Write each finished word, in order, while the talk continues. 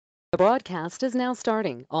The broadcast is now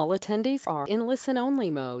starting. All attendees are in listen-only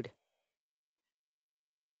mode.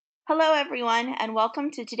 Hello, everyone, and welcome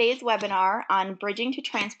to today's webinar on Bridging to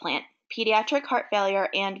Transplant, Pediatric Heart Failure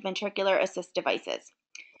and Ventricular Assist Devices.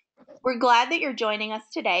 We're glad that you're joining us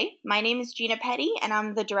today. My name is Gina Petty, and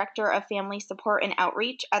I'm the Director of Family Support and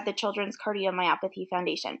Outreach at the Children's Cardiomyopathy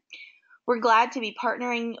Foundation. We're glad to be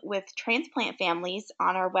partnering with Transplant Families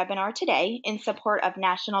on our webinar today in support of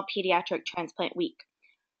National Pediatric Transplant Week.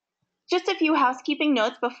 Just a few housekeeping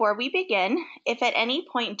notes before we begin. If at any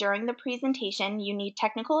point during the presentation you need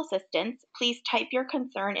technical assistance, please type your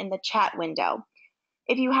concern in the chat window.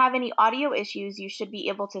 If you have any audio issues, you should be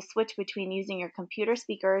able to switch between using your computer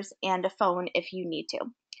speakers and a phone if you need to.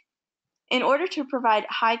 In order to provide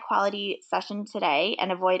high-quality session today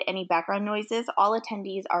and avoid any background noises, all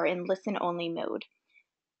attendees are in listen-only mode.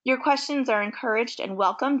 Your questions are encouraged and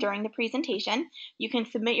welcome during the presentation. You can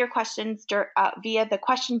submit your questions via the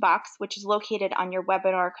question box, which is located on your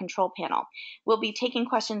webinar control panel. We'll be taking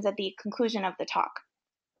questions at the conclusion of the talk.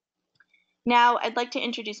 Now, I'd like to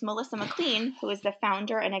introduce Melissa McLean, who is the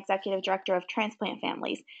founder and executive director of Transplant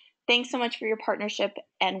Families. Thanks so much for your partnership,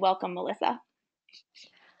 and welcome, Melissa.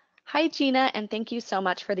 Hi, Gina, and thank you so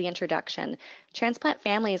much for the introduction. Transplant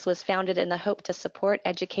Families was founded in the hope to support,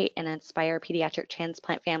 educate, and inspire pediatric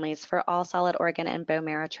transplant families for all solid organ and bone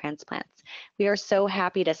marrow transplants. We are so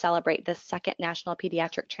happy to celebrate this second National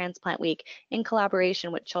Pediatric Transplant Week in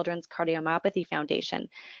collaboration with Children's Cardiomyopathy Foundation.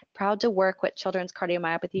 Proud to work with Children's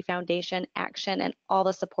Cardiomyopathy Foundation, Action, and all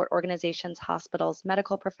the support organizations, hospitals,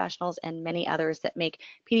 medical professionals, and many others that make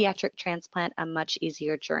pediatric transplant a much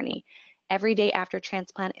easier journey. Every day after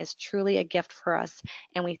transplant is truly a gift for us,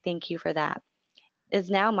 and we thank you for that. It is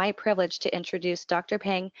now my privilege to introduce Dr.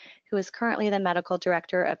 Peng, who is currently the Medical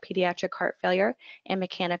Director of Pediatric Heart Failure and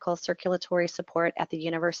Mechanical Circulatory Support at the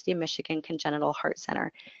University of Michigan Congenital Heart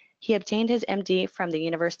Center. He obtained his MD from the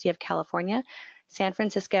University of California, San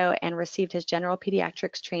Francisco, and received his general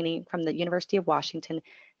pediatrics training from the University of Washington,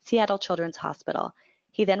 Seattle Children's Hospital.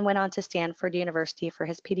 He then went on to Stanford University for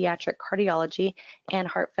his pediatric cardiology and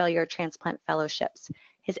heart failure transplant fellowships.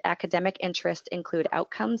 His academic interests include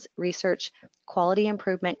outcomes, research, quality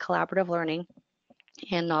improvement, collaborative learning,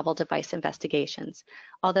 and novel device investigations.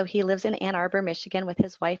 Although he lives in Ann Arbor, Michigan with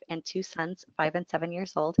his wife and two sons, 5 and 7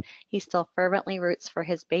 years old, he still fervently roots for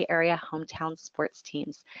his Bay Area hometown sports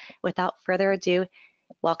teams. Without further ado,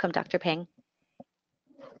 welcome, Dr. Peng.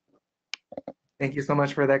 Thank you so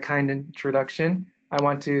much for that kind introduction. I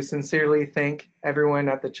want to sincerely thank everyone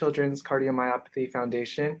at the Children's Cardiomyopathy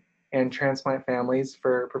Foundation and Transplant Families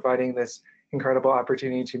for providing this incredible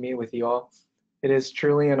opportunity to meet with you all. It is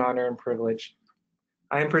truly an honor and privilege.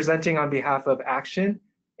 I am presenting on behalf of Action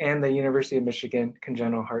and the University of Michigan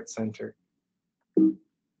Congenital Heart Center.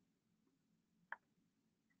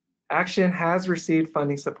 Action has received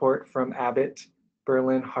funding support from Abbott,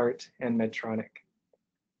 Berlin Heart, and Medtronic.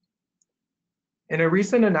 In a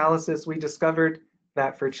recent analysis, we discovered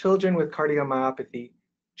that for children with cardiomyopathy,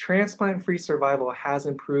 transplant-free survival has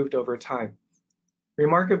improved over time.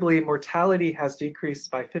 Remarkably, mortality has decreased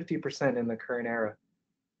by 50% in the current era.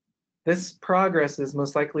 This progress is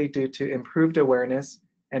most likely due to improved awareness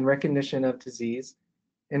and recognition of disease,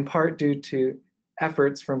 in part due to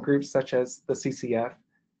efforts from groups such as the CCF,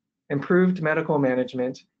 improved medical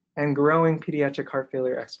management, and growing pediatric heart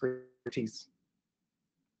failure expertise.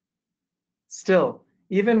 Still,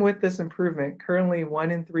 even with this improvement, currently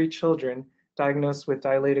 1 in 3 children diagnosed with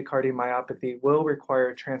dilated cardiomyopathy will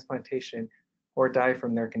require transplantation or die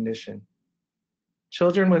from their condition.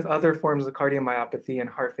 Children with other forms of cardiomyopathy and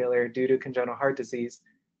heart failure due to congenital heart disease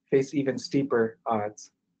face even steeper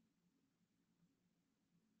odds.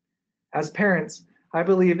 As parents, I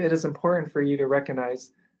believe it is important for you to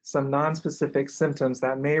recognize some nonspecific symptoms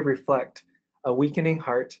that may reflect a weakening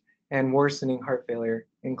heart and worsening heart failure,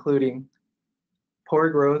 including poor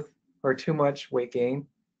growth or too much weight gain,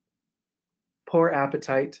 poor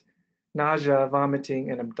appetite, nausea,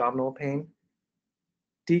 vomiting, and abdominal pain,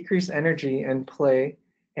 decreased energy and play,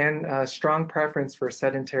 and a strong preference for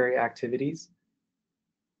sedentary activities,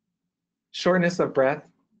 shortness of breath,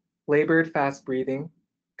 labored fast breathing,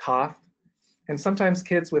 cough, and sometimes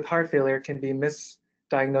kids with heart failure can be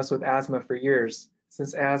misdiagnosed with asthma for years,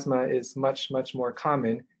 since asthma is much more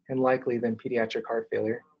common and likely than pediatric heart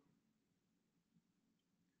failure.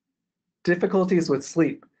 Difficulties with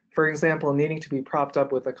sleep, for example, needing to be propped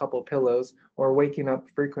up with a couple pillows or waking up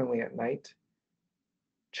frequently at night.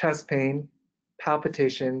 Chest pain,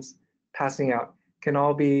 palpitations, passing out can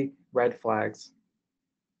all be red flags.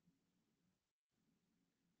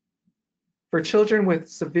 For children with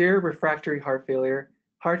severe refractory heart failure,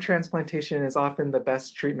 heart transplantation is often the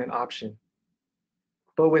best treatment option.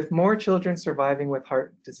 But with more children surviving with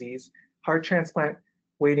heart disease, heart transplant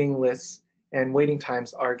waiting lists and waiting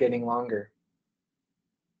times are getting longer.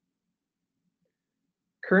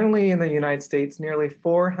 Currently in the United States, nearly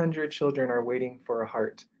 400 children are waiting for a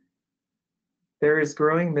heart. There is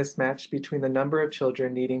growing mismatch between the number of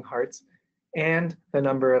children needing hearts and the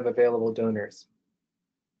number of available donors.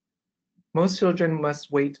 Most children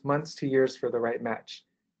must wait months to years for the right match,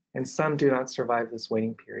 and some do not survive this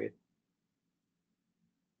waiting period.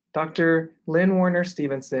 Dr. Lynn Warner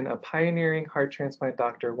Stevenson, a pioneering heart transplant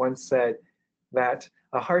doctor, once said that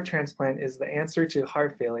a heart transplant is the answer to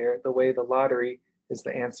heart failure the way the lottery is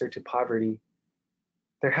the answer to poverty.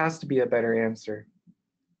 There has to be a better answer.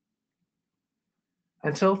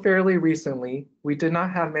 Until fairly recently, we did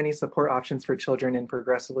not have many support options for children in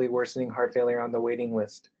progressively worsening heart failure on the waiting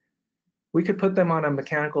list. We could put them on a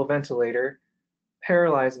mechanical ventilator,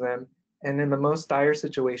 paralyze them, and in the most dire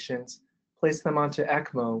situations, place them onto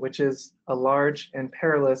ECMO, which is a large and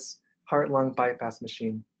perilous heart-lung bypass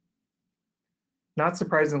machine. Not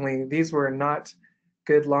surprisingly, these were not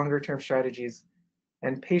good longer-term strategies,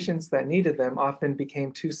 and patients that needed them often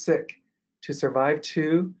became too sick to survive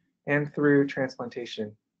to and through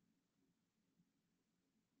transplantation.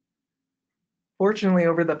 Fortunately,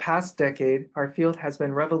 over the past decade, our field has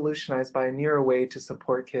been revolutionized by a newer way to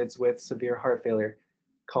support kids with severe heart failure,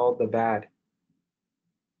 called the VAD.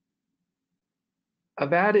 A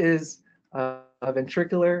VAD is a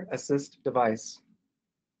ventricular assist device.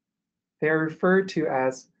 They are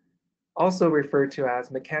also referred to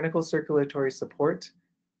as mechanical circulatory support,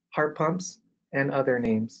 heart pumps, and other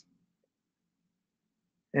names.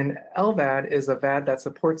 An LVAD is a VAD that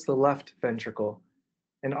supports the left ventricle,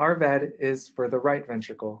 and RVAD is for the right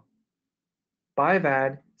ventricle.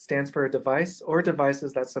 BiVAD stands for a device or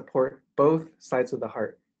devices that support both sides of the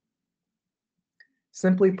heart.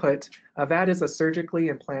 Simply put, a VAD is a surgically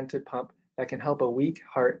implanted pump that can help a weak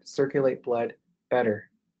heart circulate blood better.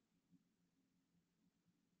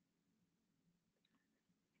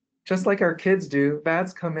 Just like our kids do,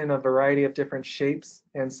 VADs come in a variety of different shapes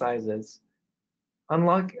and sizes.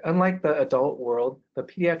 Unlike the adult world, the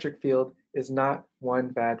pediatric field is not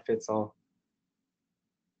one VAD fits all.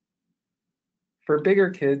 For bigger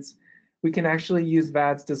kids, we can actually use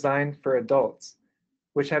VADs designed for adults,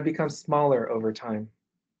 which have become smaller over time.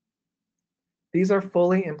 These are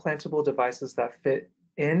fully implantable devices that fit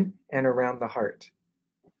in and around the heart.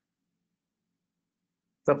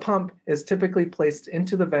 The pump is typically placed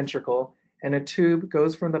into the ventricle, and a tube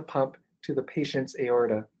goes from the pump to the patient's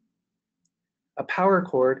aorta. A power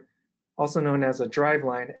cord, also known as a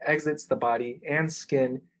driveline, exits the body and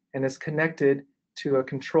skin and is connected to a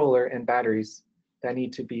controller and batteries that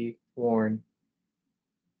need to be worn.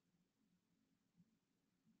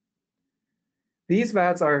 These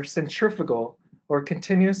VADs are centrifugal or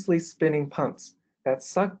continuously spinning pumps that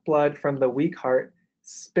suck blood from the weak heart,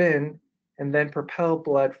 spin, and then propel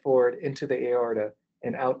blood forward into the aorta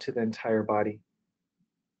and out to the entire body.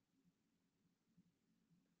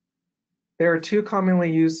 There are two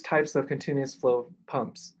commonly used types of continuous flow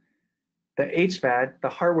pumps: the HVAD, the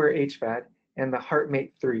hardware HVAD, and the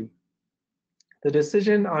HeartMate 3. The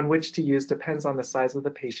decision on which to use depends on the size of the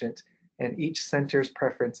patient and each center's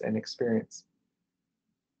preference and experience.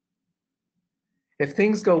 If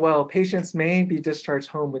things go well, patients may be discharged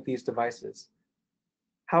home with these devices.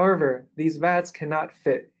 However, these VADs cannot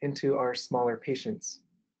fit into our smaller patients.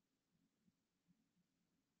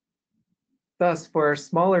 Thus, for our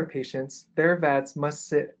smaller patients, their VADs must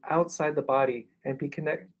sit outside the body and be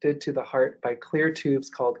connected to the heart by clear tubes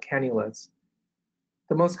called cannulas.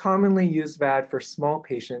 The most commonly used VAD for small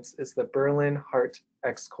patients is the Berlin Heart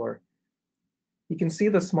X-Core. You can see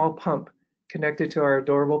the small pump connected to our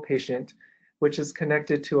adorable patient, which is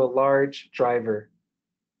connected to a large driver.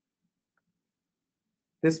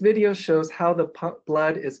 This video shows how the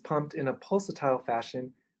blood is pumped in a pulsatile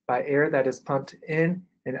fashion by air that is pumped in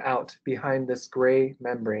and out behind this gray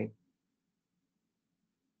membrane.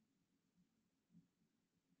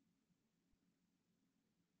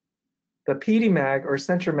 The PediMag or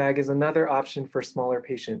CentraMag is another option for smaller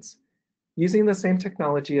patients. Using the same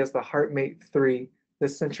technology as the HeartMate 3,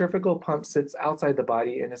 this centrifugal pump sits outside the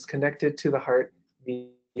body and is connected to the heart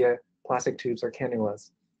via plastic tubes or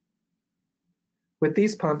cannulas. With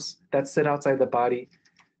these pumps that sit outside the body,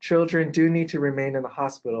 children do need to remain in the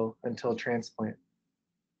hospital until transplant.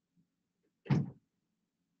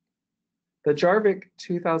 The Jarvik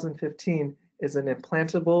 2015 is an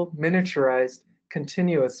implantable, miniaturized,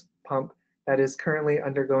 continuous pump that is currently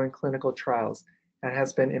undergoing clinical trials and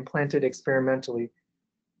has been implanted experimentally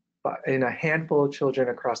in a handful of children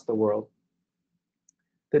across the world.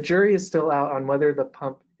 The jury is still out on whether the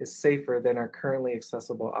pump is safer than our currently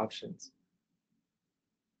accessible options.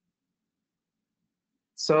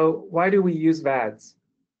 So why do we use VADs?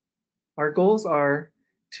 Our goals are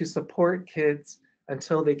to support kids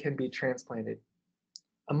until they can be transplanted.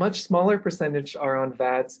 A much smaller percentage are on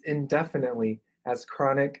VADs indefinitely as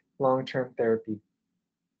chronic long-term therapy.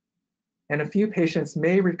 And a few patients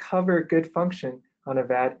may recover good function on a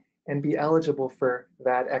VAD and be eligible for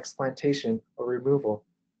VAD explantation or removal.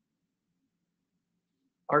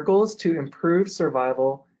 Our goal is to improve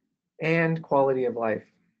survival and quality of life.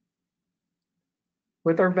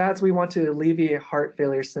 With our VADs, we want to alleviate heart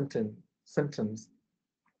failure symptoms.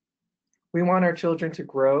 We want our children to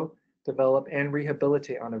grow, develop, and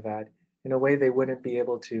rehabilitate on a VAD in a way they wouldn't be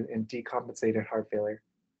able to in decompensated heart failure.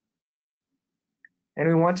 And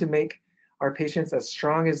we want to make our patients as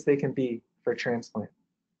strong as they can be for transplant.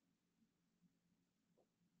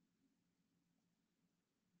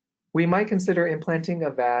 We might consider implanting a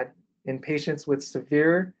VAD in patients with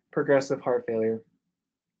severe progressive heart failure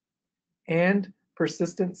and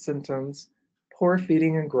persistent symptoms, poor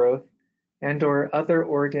feeding and growth, and/or other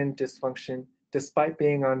organ dysfunction despite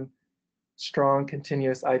being on strong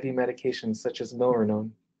continuous IV medications such as milrinone.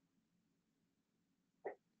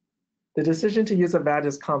 The decision to use a VAD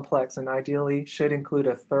is complex and ideally should include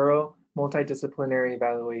a thorough multidisciplinary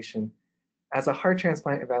evaluation, as a heart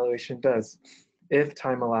transplant evaluation does, if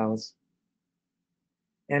time allows.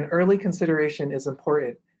 And early consideration is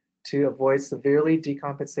important to avoid severely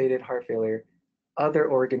decompensated heart failure, other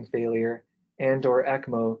organ failure, and/or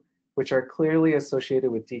ECMO, which are clearly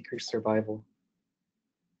associated with decreased survival.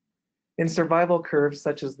 In survival curves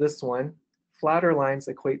such as this one, flatter lines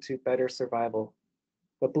equate to better survival.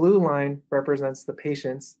 The blue line represents the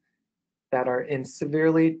patients that are in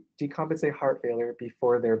severely decompensated heart failure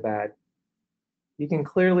before their VAD. You can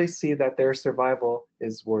clearly see that their survival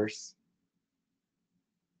is worse.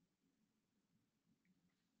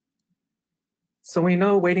 So we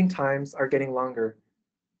know waiting times are getting longer.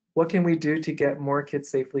 What can we do to get more kids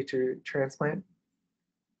safely to transplant?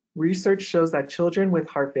 Research shows that children with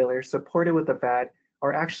heart failure supported with a VAD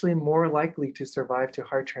are actually more likely to survive to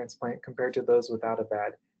heart transplant compared to those without a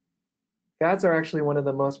VAD. VADs are actually one of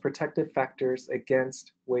the most protective factors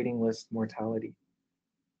against waiting list mortality.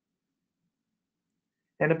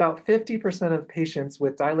 And about 50% of patients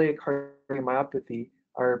with dilated cardiomyopathy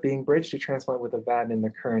are being bridged to transplant with a VAD in the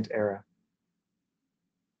current era.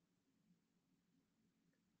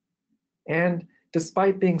 And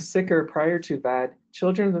despite being sicker prior to VAD,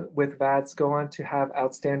 children with VADs go on to have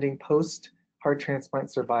outstanding post-heart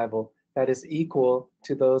transplant survival that is equal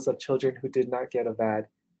to those of children who did not get a VAD.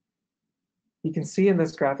 You can see in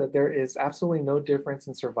this graph that there is absolutely no difference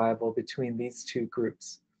in survival between these two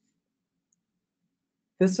groups.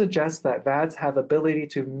 This suggests that VADs have ability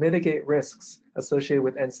to mitigate risks associated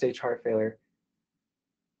with end-stage heart failure.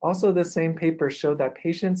 Also, this same paper showed that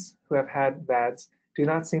patients who have had VADs do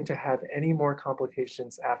not seem to have any more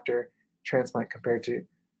complications after transplant compared to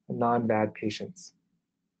non-VAD patients.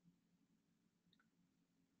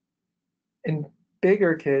 In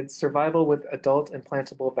bigger kids, survival with adult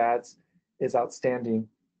implantable VADs is outstanding,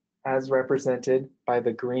 as represented by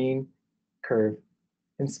the green curve.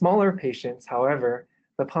 In smaller patients, however,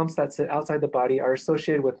 the pumps that sit outside the body are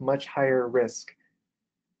associated with much higher risk,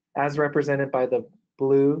 as represented by the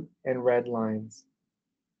blue and red lines.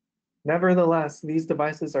 Nevertheless, these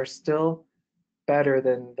devices are still better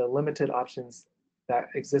than the limited options that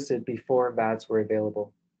existed before VADs were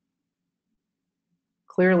available.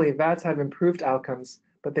 Clearly, VADs have improved outcomes,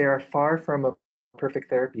 but they are far from a perfect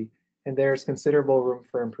therapy, and there is considerable room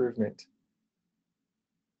for improvement.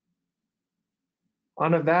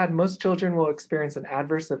 On a VAD, most children will experience an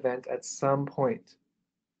adverse event at some point.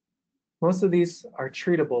 Most of these are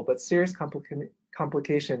treatable, but serious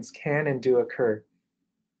complications can and do occur.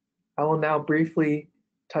 I will now briefly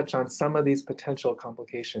touch on some of these potential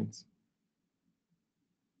complications.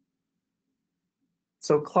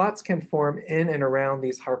 So clots can form in and around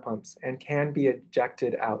these heart pumps and can be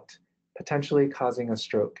ejected out, potentially causing a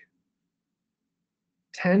stroke.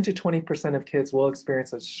 10 to 20% of kids will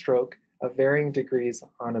experience a stroke of varying degrees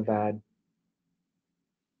on a VAD.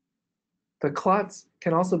 The clots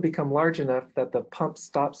can also become large enough that the pump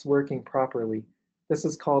stops working properly. This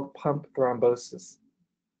is called pump thrombosis.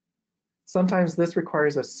 Sometimes this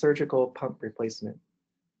requires a surgical pump replacement.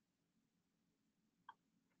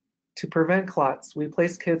 To prevent clots, we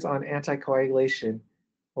place kids on anticoagulation,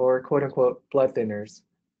 or quote-unquote blood thinners,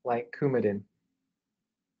 like Coumadin,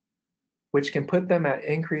 which can put them at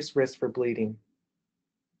increased risk for bleeding.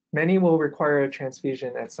 Many will require a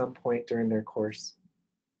transfusion at some point during their course.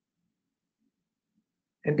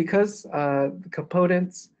 And because the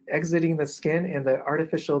components exiting the skin and the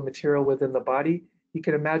artificial material within the body, you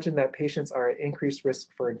can imagine that patients are at increased risk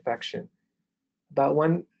for infection. About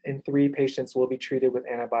 1 in 3 patients will be treated with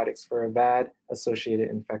antibiotics for a VAD-associated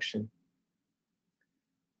infection.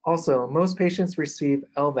 Also, most patients receive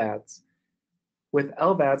LVADs. With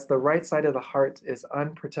LVADs, the right side of the heart is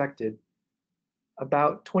unprotected.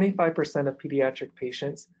 About 25% of pediatric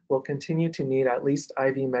patients will continue to need at least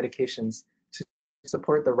IV medications to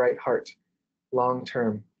support the right heart long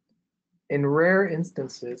term. In rare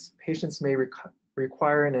instances, patients may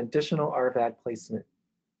require an additional RVAD placement.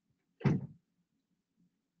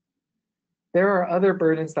 There are other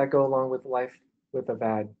burdens that go along with life with a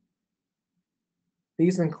VAD.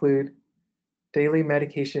 These include daily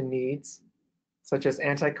medication needs, such as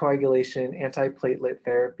anticoagulation, antiplatelet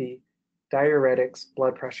therapy, diuretics,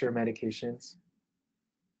 blood pressure medications.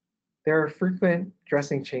 There are frequent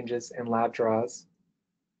dressing changes and lab draws,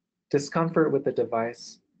 discomfort with the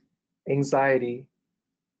device, anxiety,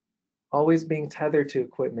 always being tethered to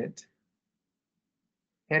equipment,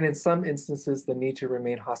 and in some instances, the need to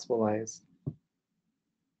remain hospitalized.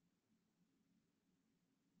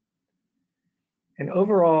 And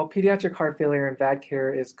overall, pediatric heart failure and VAD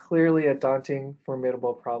care is clearly a daunting,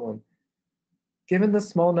 formidable problem. Given the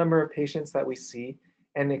small number of patients that we see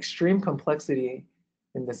and extreme complexity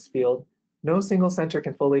in this field, no single center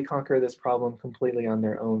can fully conquer this problem completely on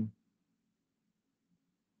their own.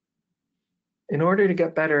 In order to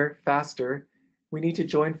get better, faster, we need to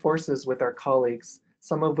join forces with our colleagues,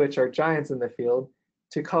 some of which are giants in the field,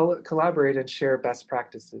 to collaborate and share best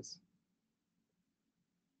practices.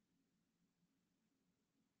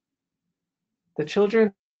 The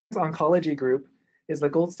Children's Oncology Group is the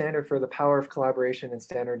gold standard for the power of collaboration and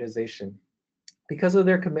standardization. Because of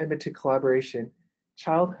their commitment to collaboration,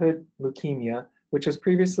 childhood leukemia, which was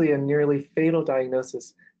previously a nearly fatal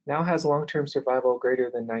diagnosis, now has long-term survival greater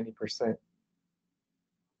than 90%.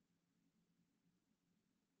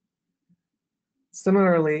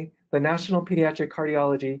 Similarly, the National Pediatric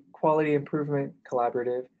Cardiology Quality Improvement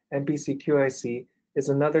Collaborative, NPCQIC, is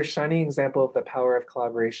another shining example of the power of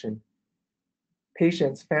collaboration.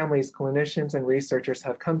 Patients, families, clinicians, and researchers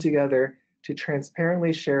have come together to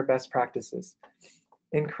transparently share best practices.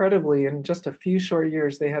 Incredibly, in just a few short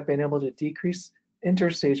years, they have been able to decrease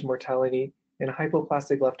interstage mortality in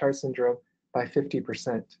hypoplastic left heart syndrome by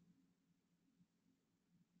 50%.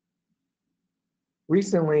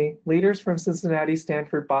 Recently, leaders from Cincinnati,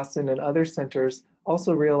 Stanford, Boston, and other centers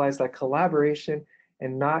also realized that collaboration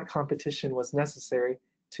and not competition was necessary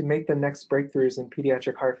to make the next breakthroughs in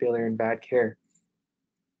pediatric heart failure and VAD care.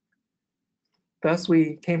 Thus,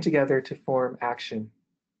 we came together to form ACTION.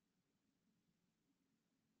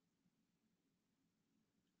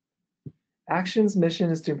 ACTION's mission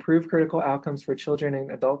is to improve critical outcomes for children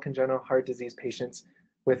and adult congenital heart disease patients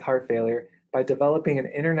with heart failure by developing an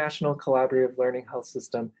international collaborative learning health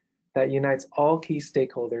system that unites all key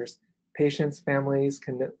stakeholders, patients, families,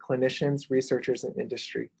 clinicians, researchers, and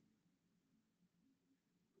industry.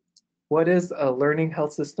 What is a learning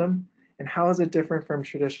health system, and how is it different from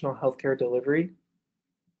traditional healthcare delivery?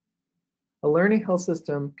 A learning health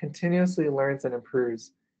system continuously learns and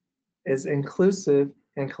improves, is inclusive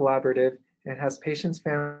and collaborative, and has patients,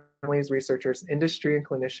 families, researchers, industry, and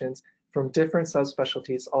clinicians from different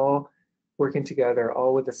subspecialties all working together,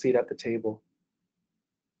 all with a seat at the table.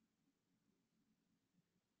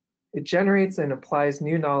 It generates and applies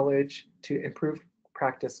new knowledge to improve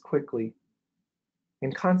practice quickly,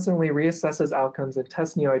 and constantly reassesses outcomes and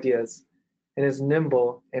tests new ideas, and is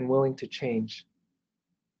nimble and willing to change.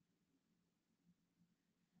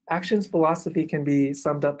 ACTION's philosophy can be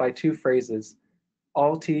summed up by 2 phrases: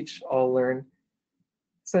 all teach, all learn.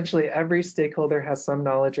 Essentially, every stakeholder has some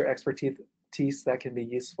knowledge or expertise that can be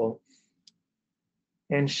useful.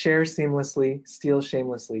 And share seamlessly, steal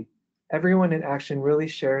shamelessly. Everyone in ACTION really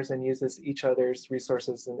shares and uses each other's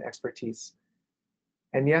resources and expertise.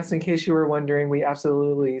 And yes, in case you were wondering, we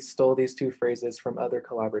absolutely stole these 2 phrases from other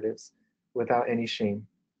collaboratives without any shame.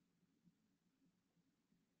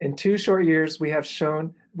 In 2 short years, we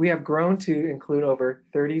have grown to include over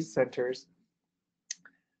 30 centers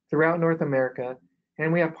throughout North America,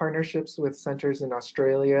 and we have partnerships with centers in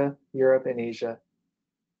Australia, Europe, and Asia.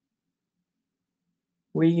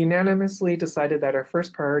 We unanimously decided that our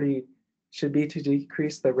first priority should be to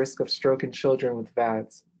decrease the risk of stroke in children with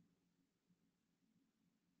VADs.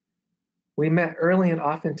 We met early and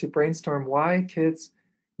often to brainstorm why kids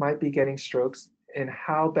might be getting strokes and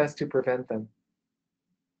how best to prevent them.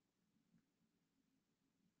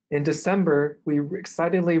 In December, we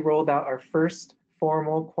excitedly rolled out our first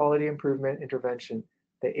formal quality improvement intervention,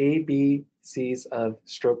 the ABCs of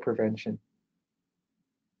stroke prevention.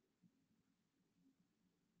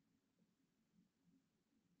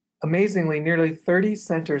 Amazingly, nearly 30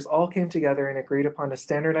 centers all came together and agreed upon a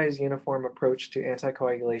standardized uniform approach to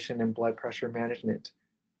anticoagulation and blood pressure management.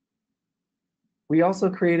 We also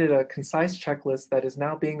created a concise checklist that is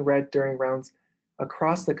now being read during rounds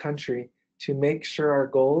across the country to make sure our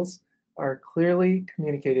goals are clearly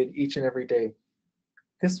communicated each and every day.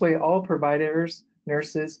 This way, all providers,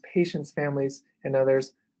 nurses, patients, families, and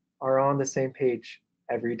others are on the same page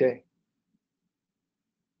every day.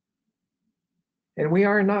 And we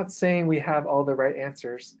are not saying we have all the right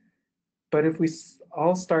answers, but if we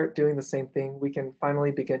all start doing the same thing, we can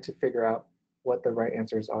finally begin to figure out what the right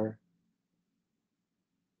answers are.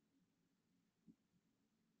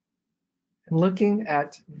 And looking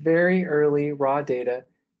at very early raw data,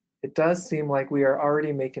 it does seem like we are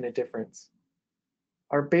already making a difference.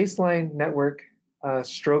 Our baseline network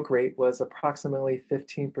stroke rate was approximately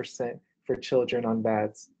 15% for children on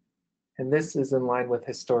VADS, and this is in line with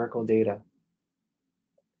historical data.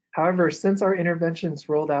 However, since our interventions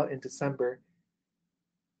rolled out in December,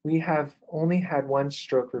 we have only had one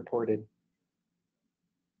stroke reported.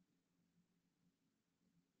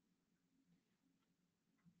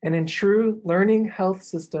 And in true learning health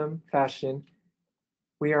system fashion,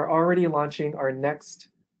 we are already launching our next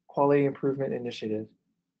quality improvement initiative,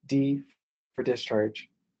 D for discharge.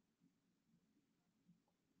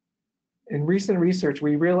 In recent research,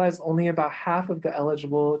 we realized only about half of the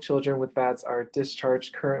eligible children with VADS are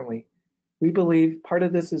discharged currently. We believe part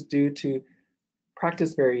of this is due to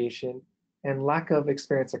practice variation and lack of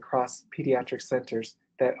experience across pediatric centers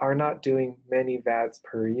that are not doing many VADS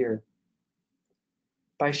per year.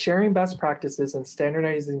 By sharing best practices and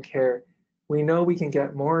standardizing care, we know we can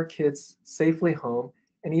get more kids safely home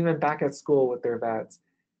and even back at school with their VADS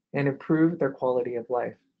and improve their quality of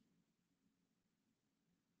life.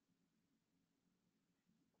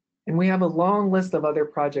 And we have a long list of other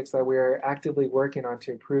projects that we are actively working on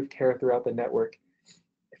to improve care throughout the network.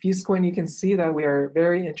 If you squint, you can see that we are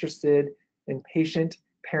very interested in patient,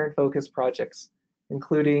 parent-focused projects,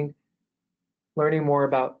 including learning more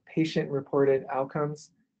about patient-reported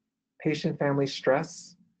outcomes, patient-family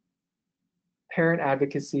stress, parent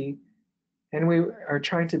advocacy, and we are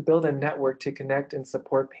trying to build a network to connect and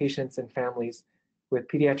support patients and families with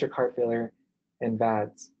pediatric heart failure and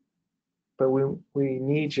VADS. But we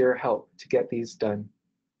need your help to get these done.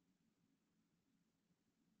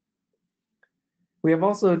 We have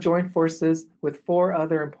also joined forces with 4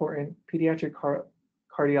 other important pediatric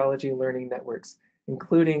cardiology learning networks,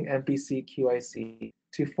 including MPC QIC,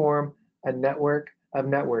 to form a network of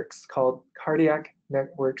networks called Cardiac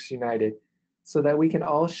Networks United, so that we can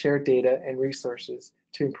all share data and resources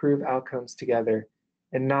to improve outcomes together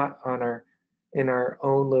and not in our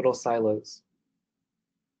own little silos.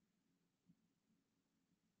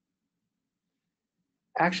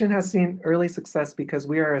 Action has seen early success because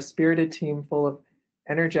we are a spirited team full of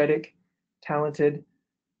energetic, talented,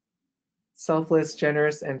 selfless,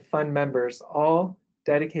 generous, and fun members, all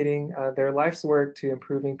dedicating their life's work to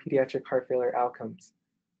improving pediatric heart failure outcomes.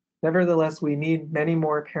 Nevertheless, we need many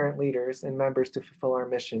more parent leaders and members to fulfill our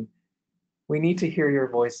mission. We need to hear your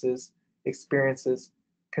voices, experiences,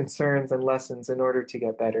 concerns, and lessons in order to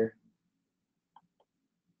get better.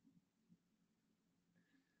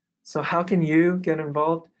 So how can you get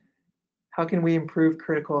involved? How can we improve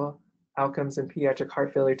critical outcomes in pediatric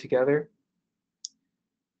heart failure together?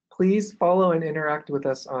 Please follow and interact with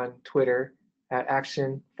us on Twitter at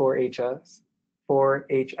Action4HF.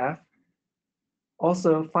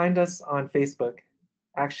 Also, find us on Facebook,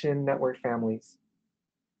 Action Network Families.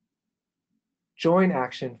 Join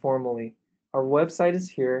Action formally. Our website is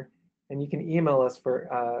here, and you can email us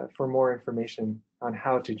for more information on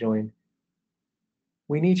how to join.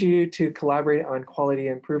 We need you to collaborate on quality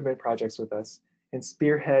improvement projects with us and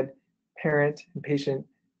spearhead parent and patient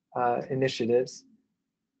initiatives.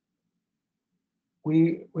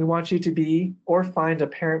 We want you to be or find a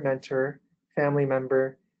parent mentor, family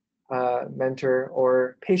member, mentor,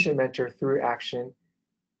 or patient mentor through Action.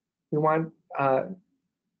 We want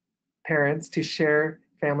parents to share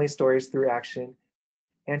family stories through Action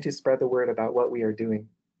and to spread the word about what we are doing.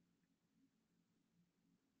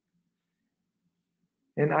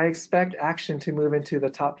 And I expect Action to move into the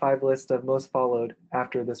top 5 list of most followed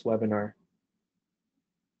after this webinar.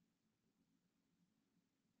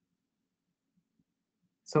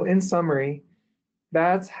 So in summary,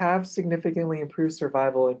 VADS have significantly improved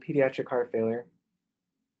survival in pediatric heart failure.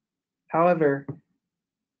 However,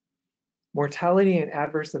 Mortality and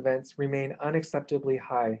adverse events remain unacceptably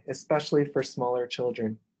high, especially for smaller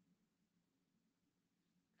children.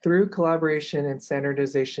 Through collaboration and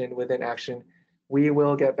standardization within Action, we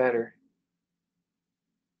will get better.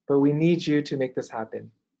 But we need you to make this happen.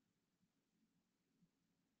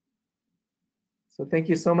 So thank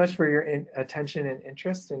you so much for your attention and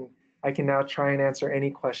interest, and I can now try and answer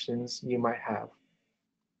any questions you might have.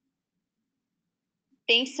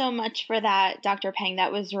 Thanks so much for that, Dr. Peng.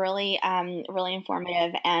 That was really, really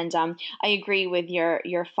informative, and I agree with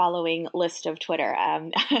your following list of Twitter.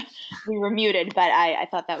 We were muted, but I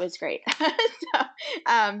thought that was great. So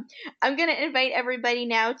I'm going to invite everybody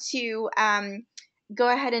now to go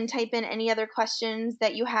ahead and type in any other questions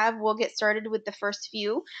that you have. We'll get started with the first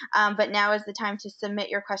few, but now is the time to submit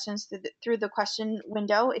your questions through the question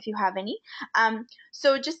window if you have any.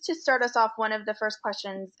 So just to start us off, one of the first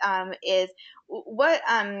questions is, what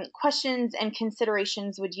questions and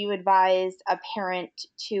considerations would you advise a parent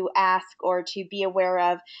to ask or to be aware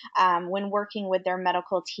of when working with their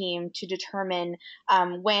medical team to determine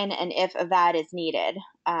when and if a VAD is needed?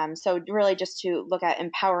 So really just to look at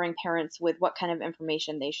empowering parents with what kind of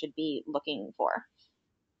information they should be looking for.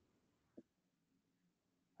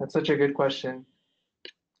 That's such a good question.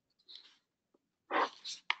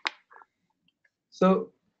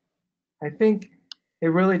 So I think it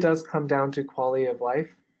really does come down to quality of life.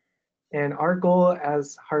 And our goal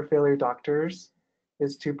as heart failure doctors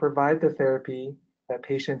is to provide the therapy that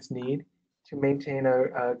patients need to maintain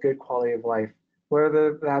a good quality of life,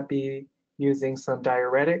 whether that be using some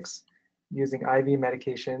diuretics, using IV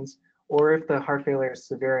medications, or if the heart failure is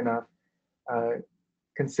severe enough,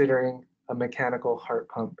 considering a mechanical heart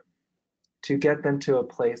pump to get them to a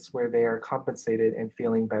place where they are compensated and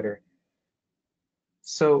feeling better.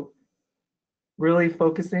 So really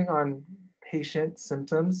focusing on patient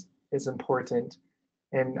symptoms is important,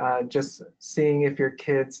 and just seeing if your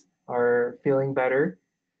kids are feeling better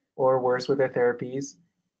or worse with their therapies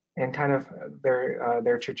and kind of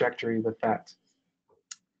their trajectory with that.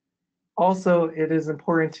 Also, it is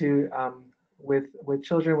important to, with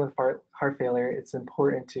children with heart failure, it's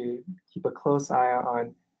important to keep a close eye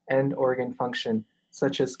on end organ function,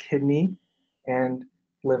 such as kidney and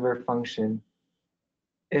liver function.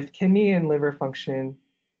 If kidney and liver function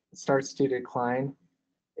starts to decline,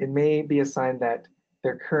 it may be a sign that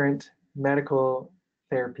their current medical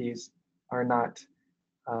therapies are not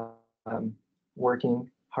working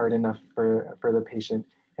hard enough for the patient.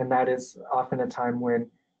 And that is often a time when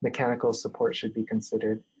mechanical support should be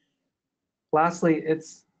considered. Lastly,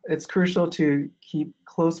 it's crucial to keep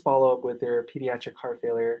close follow-up with their pediatric heart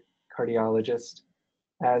failure cardiologist,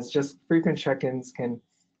 as just frequent check-ins can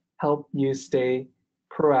help you stay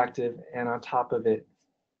proactive and on top of it.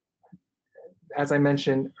 As I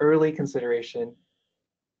mentioned, early consideration,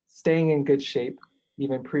 staying in good shape,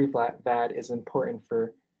 even pre-VAD, is important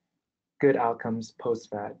for good outcomes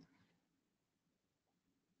post-VAD.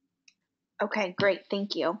 Okay, great,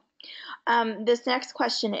 thank you. This next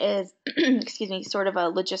question is, excuse me, sort of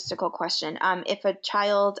a logistical question. If a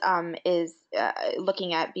child is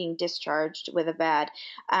looking at being discharged with a VAD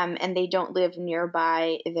and they don't live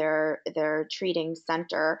nearby their treating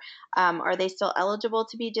center, are they still eligible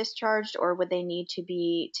to be discharged, or would they need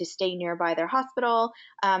to stay nearby their hospital?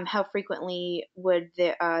 How frequently would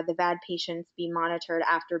the VAD patients be monitored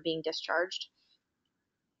after being discharged?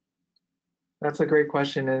 That's a great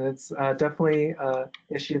question, and it's definitely an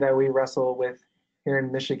issue that we wrestle with here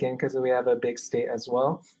in Michigan because we have a big state as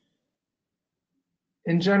well.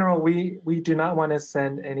 In general, we do not want to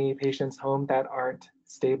send any patients home that aren't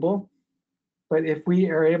stable, but if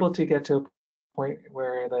we are able to get to a point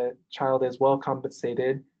where the child is well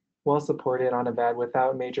compensated, well supported on a VAD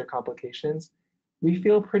without major complications, we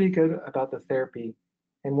feel pretty good about the therapy,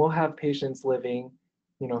 and we'll have patients living,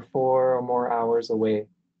 4 or more hours away,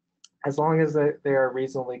 as long as they are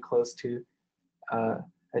reasonably close to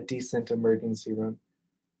a decent emergency room.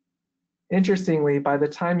 Interestingly, by the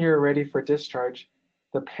time you're ready for discharge,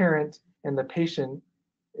 the parent and the patient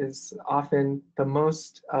is often the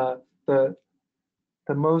most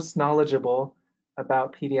knowledgeable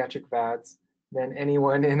about pediatric VADs than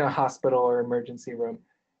anyone in a hospital or emergency room.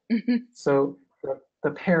 So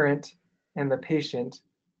the parent and the patient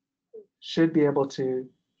should be able to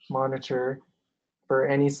monitor for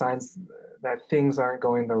any signs that things aren't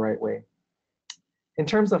going the right way. In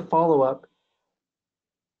terms of follow-up,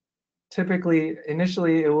 typically,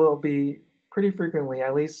 initially, it will be pretty frequently,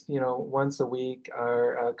 at least once a week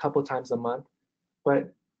or a couple times a month.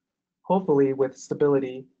 But hopefully, with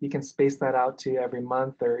stability, you can space that out to every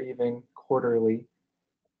month or even quarterly.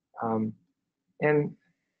 And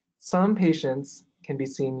some patients can be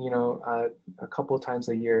seen, a couple times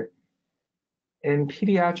a year. In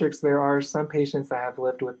pediatrics, there are some patients that have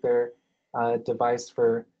lived with their device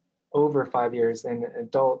for over 5 years. In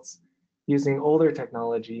adults, using older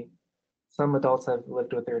technology, some adults have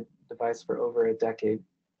lived with their device for over a decade.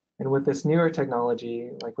 And with this newer technology,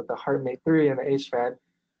 like with the HeartMate 3 and the HVAD,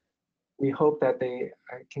 we hope that they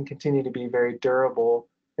can continue to be very durable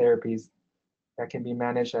therapies that can be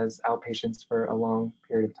managed as outpatients for a long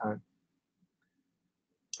period of time.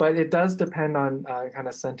 But it does depend on kind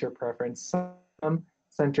of center preference. Some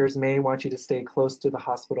centers may want you to stay close to the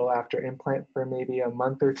hospital after implant for maybe a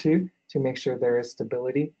month or two to make sure there is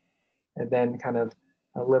stability, and then kind of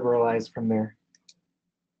liberalize from there.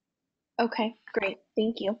 Okay, great.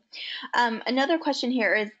 Thank you. Another question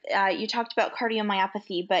here is, you talked about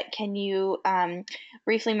cardiomyopathy, but can you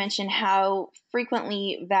briefly mention how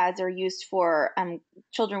frequently VADs are used for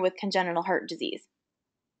children with congenital heart disease?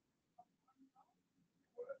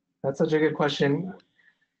 That's such a good question.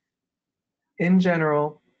 In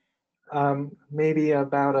general, maybe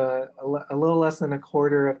about a little less than a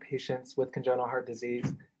quarter of patients with congenital heart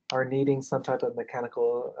disease are needing some type of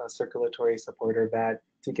mechanical circulatory support or VAD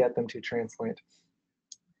to get them to transplant.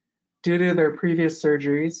 Due to their previous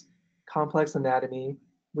surgeries, complex anatomy,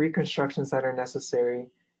 reconstructions that are necessary,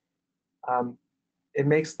 it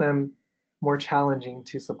makes them more challenging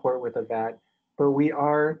to support with a VAD. But we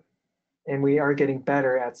are getting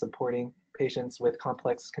better at supporting patients with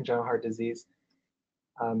complex congenital heart disease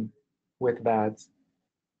with VADs.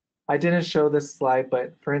 I didn't show this slide,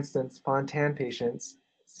 but for instance, Fontan patients,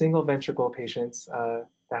 single ventricle patients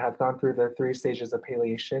that have gone through the 3 stages of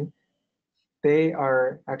palliation, they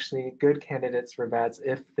are actually good candidates for VADs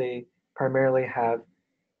if they primarily have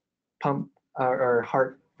pump or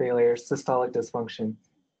heart failure, systolic dysfunction.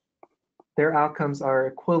 Their outcomes are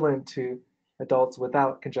equivalent to adults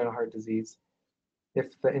without congenital heart disease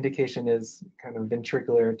if the indication is kind of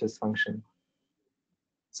ventricular dysfunction.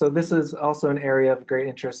 So this is also an area of great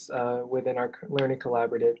interest within our learning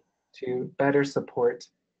collaborative to better support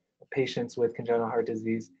patients with congenital heart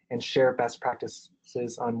disease and share best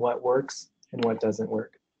practices on what works and what doesn't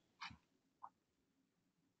work.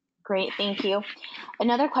 Great, thank you.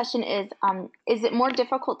 Another question is it more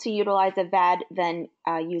difficult to utilize a VAD than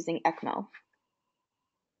using ECMO?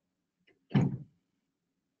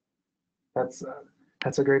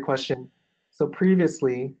 That's a great question. So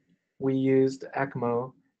previously, we used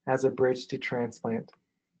ECMO as a bridge to transplant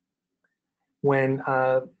when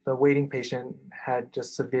the waiting patient had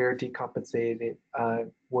just severe decompensated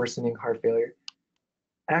worsening heart failure.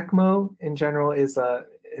 ECMO in general is a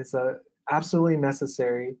absolutely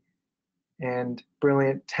necessary and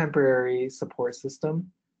brilliant temporary support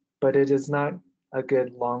system, but it is not a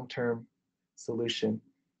good long-term solution.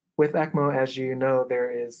 With ECMO, as you know, there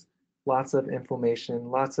is lots of inflammation,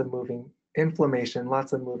 lots of moving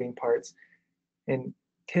parts, and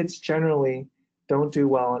kids generally don't do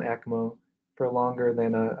well on ECMO for longer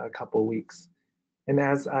than a couple weeks. And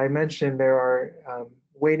as I mentioned, there are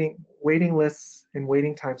waiting lists and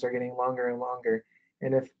waiting times are getting longer and longer.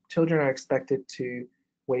 And if children are expected to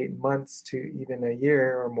wait months to even a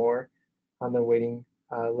year or more on the waiting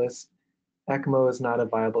list, ECMO is not a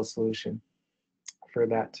viable solution for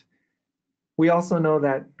that. We also know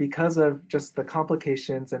that because of just the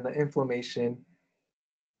complications and the inflammation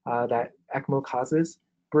that ECMO causes,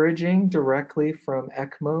 bridging directly from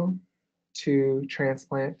ECMO to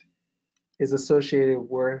transplant is associated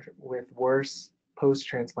with worse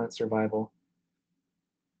post-transplant survival.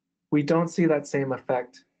 We don't see that same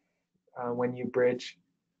effect when you bridge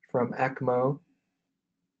from ECMO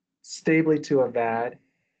stably to a VAD,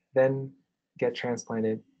 then get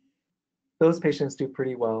transplanted. Those patients do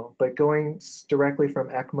pretty well, but going directly from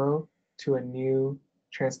ECMO to a new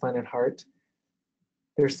transplanted heart,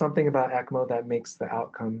 there's something about ECMO that makes the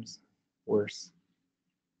outcomes worse.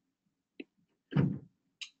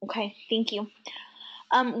 Okay, thank you.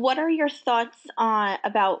 What are your thoughts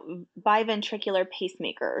about biventricular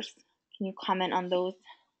pacemakers? Can you comment on those?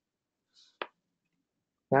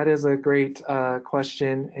 That is a great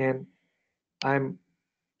question, and I'm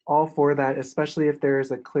all for that, especially if there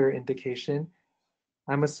is a clear indication.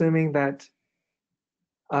 I'm assuming that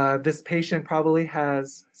this patient probably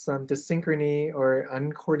has some dyssynchrony or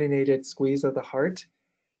uncoordinated squeeze of the heart.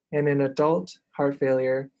 And in adult heart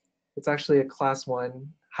failure, it's actually a class 1,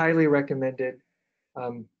 highly recommended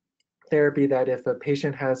therapy that if a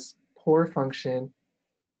patient has poor function,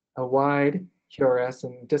 a wide QRS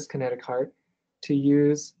and dyskinetic heart, to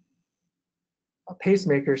use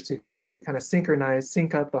pacemakers to kind of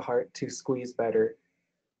sync up the heart to squeeze better.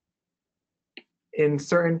 In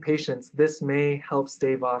certain patients, this may help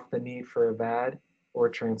stave off the need for a VAD, or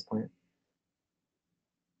transplant.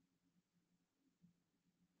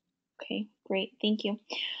 Okay, great, thank you.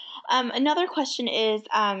 Another question is,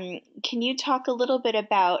 can you talk a little bit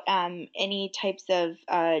about any types of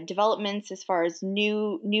developments as far as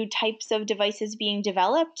new types of devices being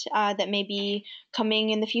developed that may be coming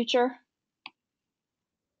in the future?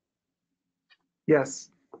 Yes.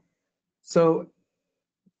 So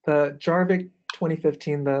the Jarvik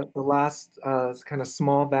 2015, the last kind of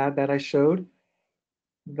small VAD that I showed,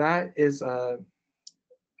 that is, I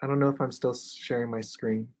don't know if I'm still sharing my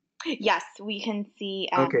screen. Yes, we can see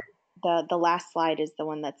Okay. the last slide is the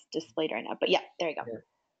one that's displayed right now. But yeah, there you go. Yeah.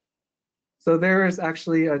 So there is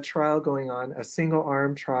actually a trial going on, a single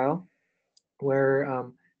arm trial, where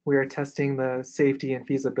we are testing the safety and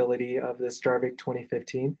feasibility of this Jarvik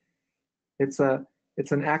 2015. It's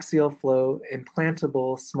an axial flow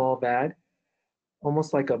implantable small VAD,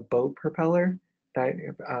 almost like a boat propeller that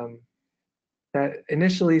that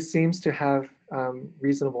initially seems to have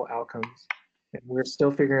reasonable outcomes. And we're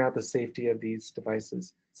still figuring out the safety of these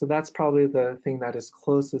devices. So that's probably the thing that is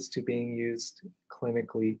closest to being used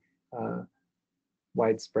clinically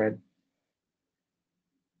widespread.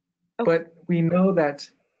 Okay. But we know that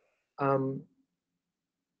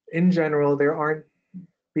in general, there are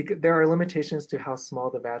limitations to how small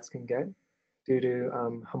the VADs can get due to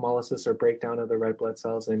hemolysis or breakdown of the red blood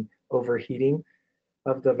cells and overheating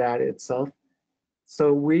of the VAD itself.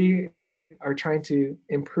 So we are trying to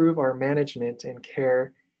improve our management and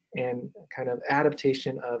care and kind of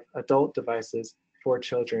adaptation of adult devices for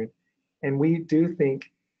children. And we do think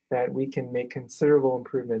that we can make considerable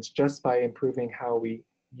improvements just by improving how we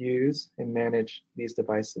use and manage these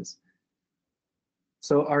devices.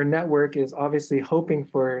 So our network is obviously hoping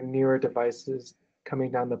for newer devices coming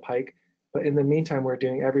down the pike, but in the meantime, we're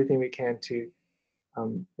doing everything we can to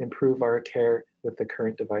improve our care with the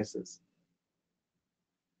current devices.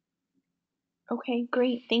 Okay,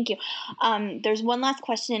 great. Thank you. There's one last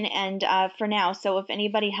question, and for now, so if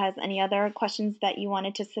anybody has any other questions that you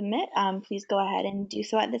wanted to submit, please go ahead and do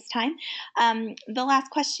so at this time. The last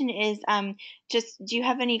question is just, do you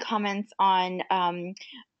have any comments on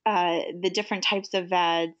the different types of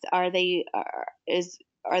VADs? Are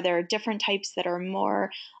there different types that are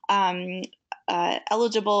more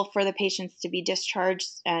eligible for the patients to be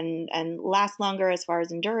discharged and last longer as far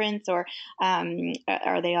as endurance, or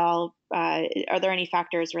are they all? Are there any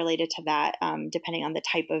factors related to that depending on the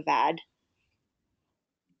type of VAD?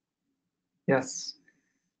 Yes.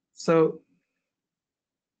 So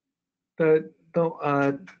the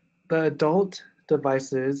adult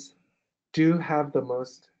devices do have the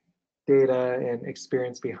most data and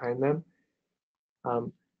experience behind them.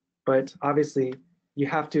 But obviously, you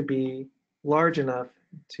have to be large enough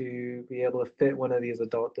to be able to fit one of these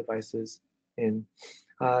adult devices in.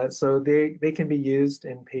 So they can be used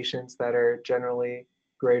in patients that are generally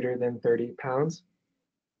greater than 30 pounds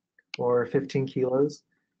or 15 kilos.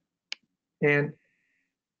 And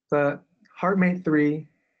the HeartMate 3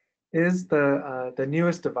 is the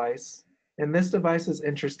newest device. And this device is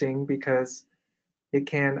interesting because it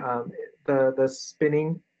can, the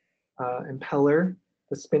spinning impeller,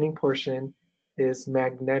 the spinning portion is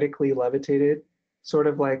magnetically levitated, sort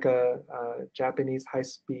of like a Japanese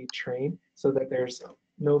high-speed train, so that there's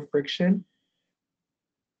no friction.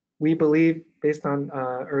 We believe, based on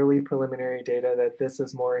early preliminary data, that this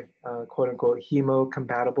is more quote-unquote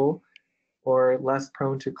hemo-compatible or less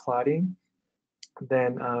prone to clotting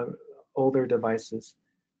than older devices.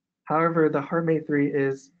 However, the HeartMate 3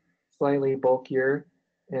 is slightly bulkier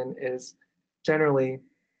and is generally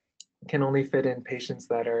can only fit in patients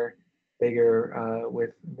that are bigger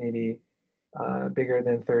with maybe bigger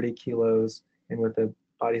than 30 kilos and with a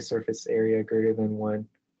body surface area greater than 1.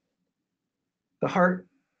 The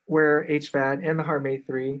HeartWare HVAD and the HeartMate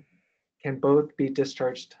 3 can both be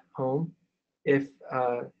discharged home if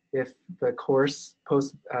the course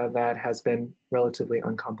post VAD has been relatively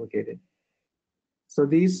uncomplicated. So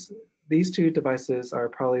these two devices are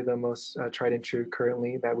probably the most tried and true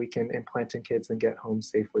currently that we can implant in kids and get home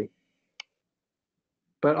safely.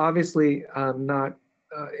 But obviously, not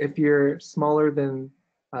if you're smaller than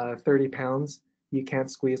 30 pounds, you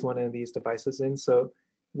can't squeeze one of these devices in. So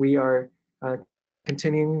we are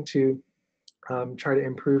continuing to try to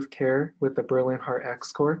improve care with the Berlin Heart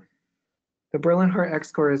X-Core. The Berlin Heart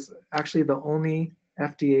X-Core is actually the only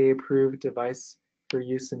FDA-approved device for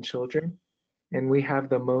use in children, and we have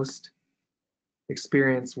the most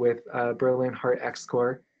experience with Berlin Heart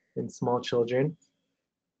X-Core in small children.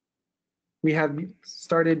 We have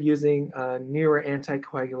started using newer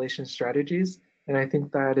anticoagulation strategies, and I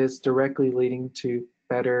think that is directly leading to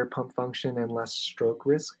better pump function and less stroke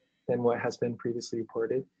risk than what has been previously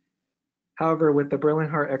reported. However, with the Berlin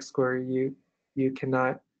Heart X score, you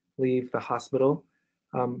cannot leave the hospital.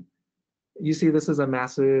 You see this is a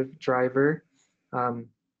massive driver that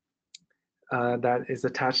is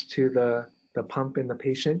attached to the pump in the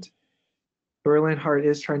patient. Berlin Heart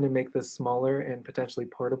is trying to make this smaller and potentially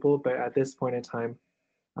portable, but at this point in time,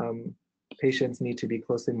 patients need to be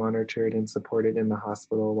closely monitored and supported in the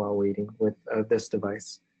hospital while waiting with this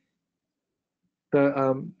device.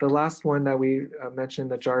 The last one that we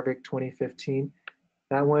mentioned, the Jarvik 2015,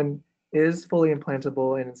 that one is fully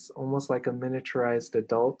implantable and it's almost like a miniaturized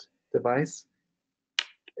adult device.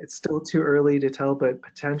 It's still too early to tell, but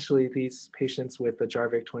potentially these patients with the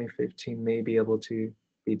Jarvik 2015 may be able to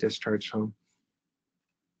be discharged home.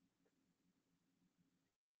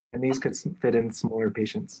 And these could fit in smaller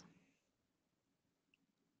patients.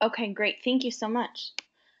 Okay, great. Thank you so much.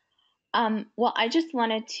 Well, I just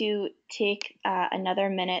wanted to take another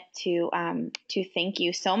minute to thank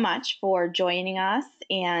you so much for joining us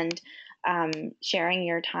and sharing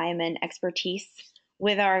your time and expertise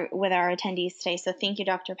with our attendees today. So thank you,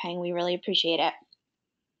 Dr. Peng. We really appreciate it.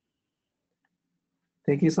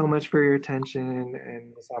 Thank you so much for your attention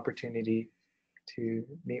and this opportunity to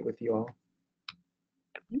meet with you all.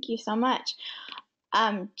 Thank you so much.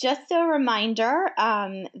 Just a reminder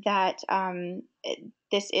that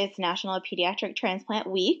this is National Pediatric Transplant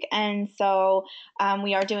Week, and so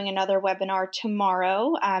we are doing another webinar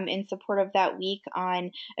tomorrow in support of that week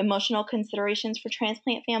on emotional considerations for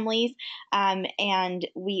transplant families. And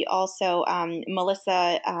we also,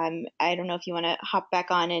 Melissa, I don't know if you want to hop back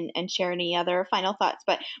on and share any other final thoughts,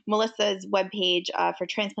 but Melissa's webpage for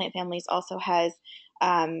transplant families also has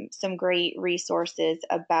some great resources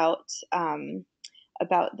about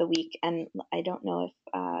the week. And I don't know if,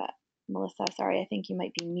 Melissa, sorry, I think you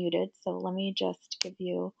might be muted. So let me just give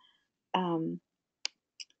you, sorry,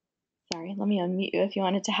 let me unmute you if you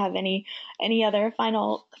wanted to have any other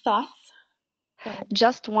final thoughts.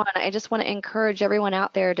 Just one. I just want to encourage everyone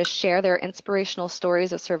out there to share their inspirational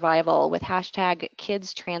stories of survival with hashtag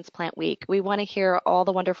Kids Transplant Week. We want to hear all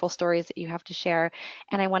the wonderful stories that you have to share.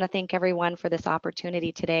 And I want to thank everyone for this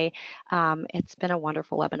opportunity today. It's been a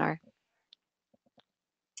wonderful webinar.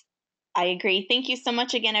 I agree. Thank you so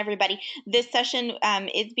much again, everybody. This session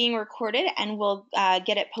is being recorded and we'll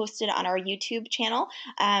get it posted on our YouTube channel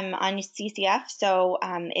on CCF. So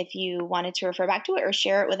if you wanted to refer back to it or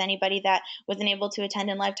share it with anybody that wasn't able to attend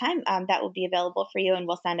in live time, that will be available for you, and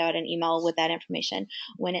we'll send out an email with that information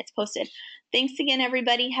when it's posted. Thanks again,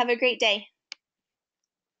 everybody. Have a great day.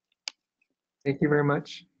 Thank you very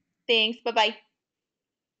much. Thanks. Bye-bye.